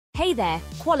Hey there,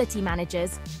 quality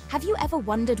managers. Have you ever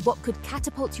wondered what could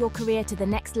catapult your career to the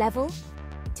next level?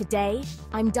 Today,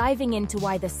 I'm diving into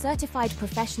why the Certified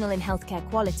Professional in Healthcare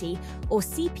Quality, or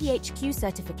CPHQ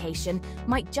certification,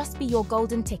 might just be your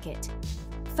golden ticket.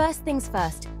 First things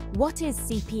first, what is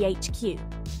CPHQ?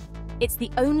 It's the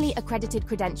only accredited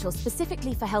credential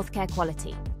specifically for healthcare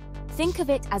quality. Think of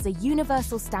it as a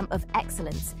universal stamp of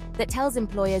excellence that tells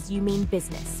employers you mean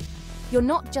business. You're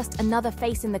not just another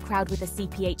face in the crowd with a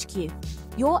CPHQ.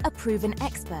 You're a proven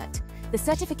expert. The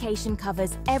certification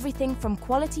covers everything from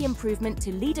quality improvement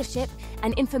to leadership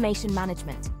and information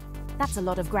management. That's a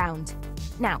lot of ground.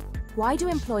 Now, why do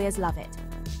employers love it?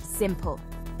 Simple.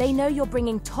 They know you're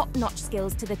bringing top-notch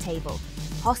skills to the table.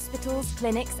 Hospitals,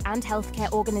 clinics, and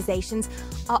healthcare organizations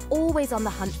are always on the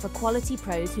hunt for quality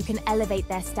pros who can elevate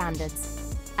their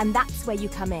standards. And that's where you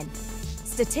come in.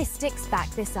 Statistics back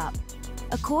this up.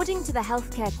 According to the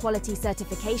Healthcare Quality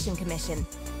Certification Commission,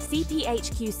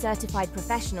 CPHQ certified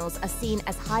professionals are seen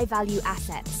as high-value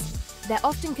assets. They're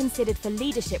often considered for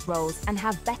leadership roles and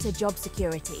have better job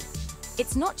security.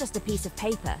 It's not just a piece of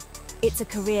paper, it's a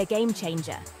career game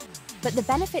changer. But the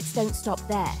benefits don't stop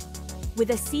there. With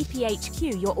a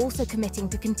CPHQ, you're also committing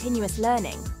to continuous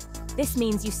learning. This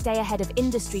means you stay ahead of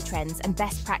industry trends and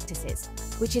best practices,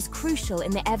 which is crucial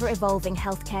in the ever-evolving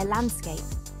healthcare landscape.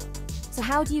 So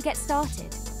how do you get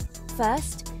started?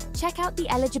 First, check out the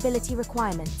eligibility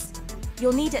requirements.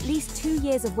 You'll need at least 2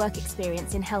 years of work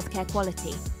experience in healthcare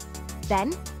quality.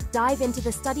 Then, dive into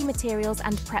the study materials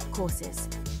and prep courses.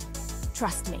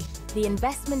 Trust me, the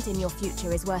investment in your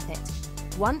future is worth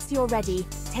it. Once you're ready,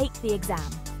 take the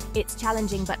exam. It's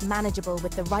challenging but manageable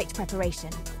with the right preparation.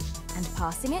 And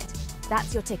passing it?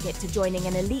 That's your ticket to joining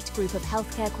an elite group of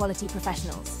healthcare quality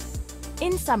professionals.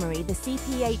 In summary, the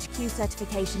CPHQ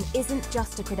certification isn't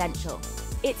just a credential.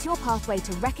 It's your pathway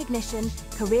to recognition,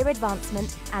 career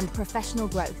advancement, and professional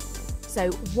growth.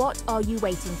 So what are you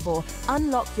waiting for?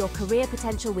 Unlock your career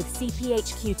potential with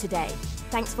CPHQ today.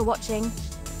 Thanks for watching.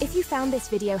 If you found this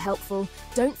video helpful,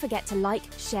 don't forget to like,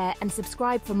 share, and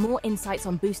subscribe for more insights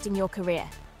on boosting your career.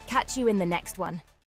 Catch you in the next one.